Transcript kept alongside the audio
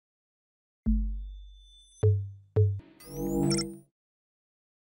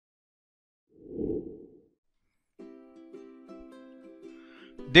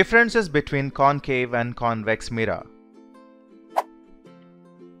Differences between concave and convex mirror.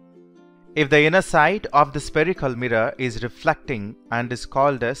 If the inner side of the spherical mirror is reflecting and is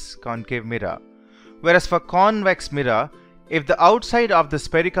called as concave mirror, whereas for convex mirror, if the outside of the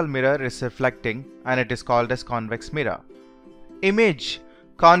spherical mirror is reflecting and it is called as convex mirror. Image.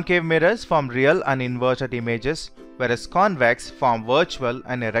 Concave mirrors form real and inverted images, whereas convex form virtual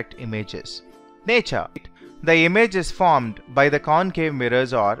and erect images. Nature. The images formed by the concave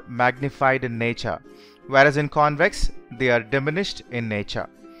mirrors are magnified in nature, whereas in convex they are diminished in nature.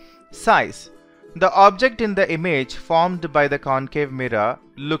 Size. The object in the image formed by the concave mirror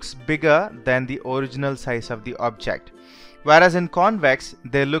looks bigger than the original size of the object, whereas in convex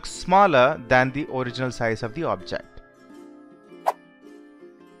they look smaller than the original size of the object.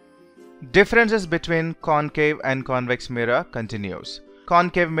 Differences between concave and convex mirror continues.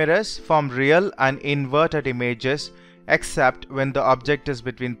 Concave mirrors form real and inverted images except when the object is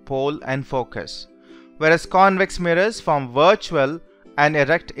between pole and focus, whereas convex mirrors form virtual and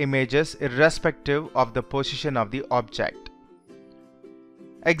erect images irrespective of the position of the object.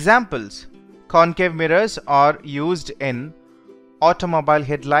 Examples. Concave mirrors are used in automobile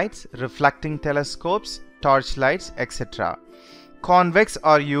headlights, reflecting telescopes, torchlights, etc. Convex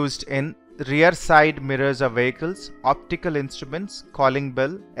are used in rear side mirrors of vehicles, optical instruments, calling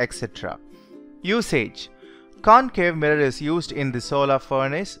bell, etc. Usage. Concave mirror is used in the solar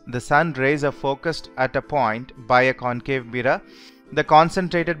furnace. The sun rays are focused at a point by a concave mirror. The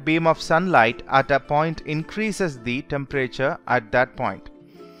concentrated beam of sunlight at a point increases the temperature at that point.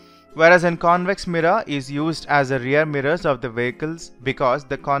 Whereas in convex mirror is used as a rear mirrors of the vehicles because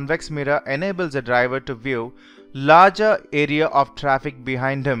the convex mirror enables a driver to view larger area of traffic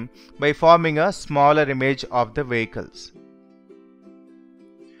behind him by forming a smaller image of the vehicles.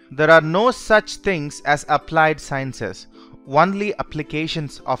 There are no such things as applied sciences, only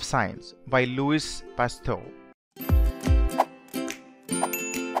applications of science by Louis Pasteur.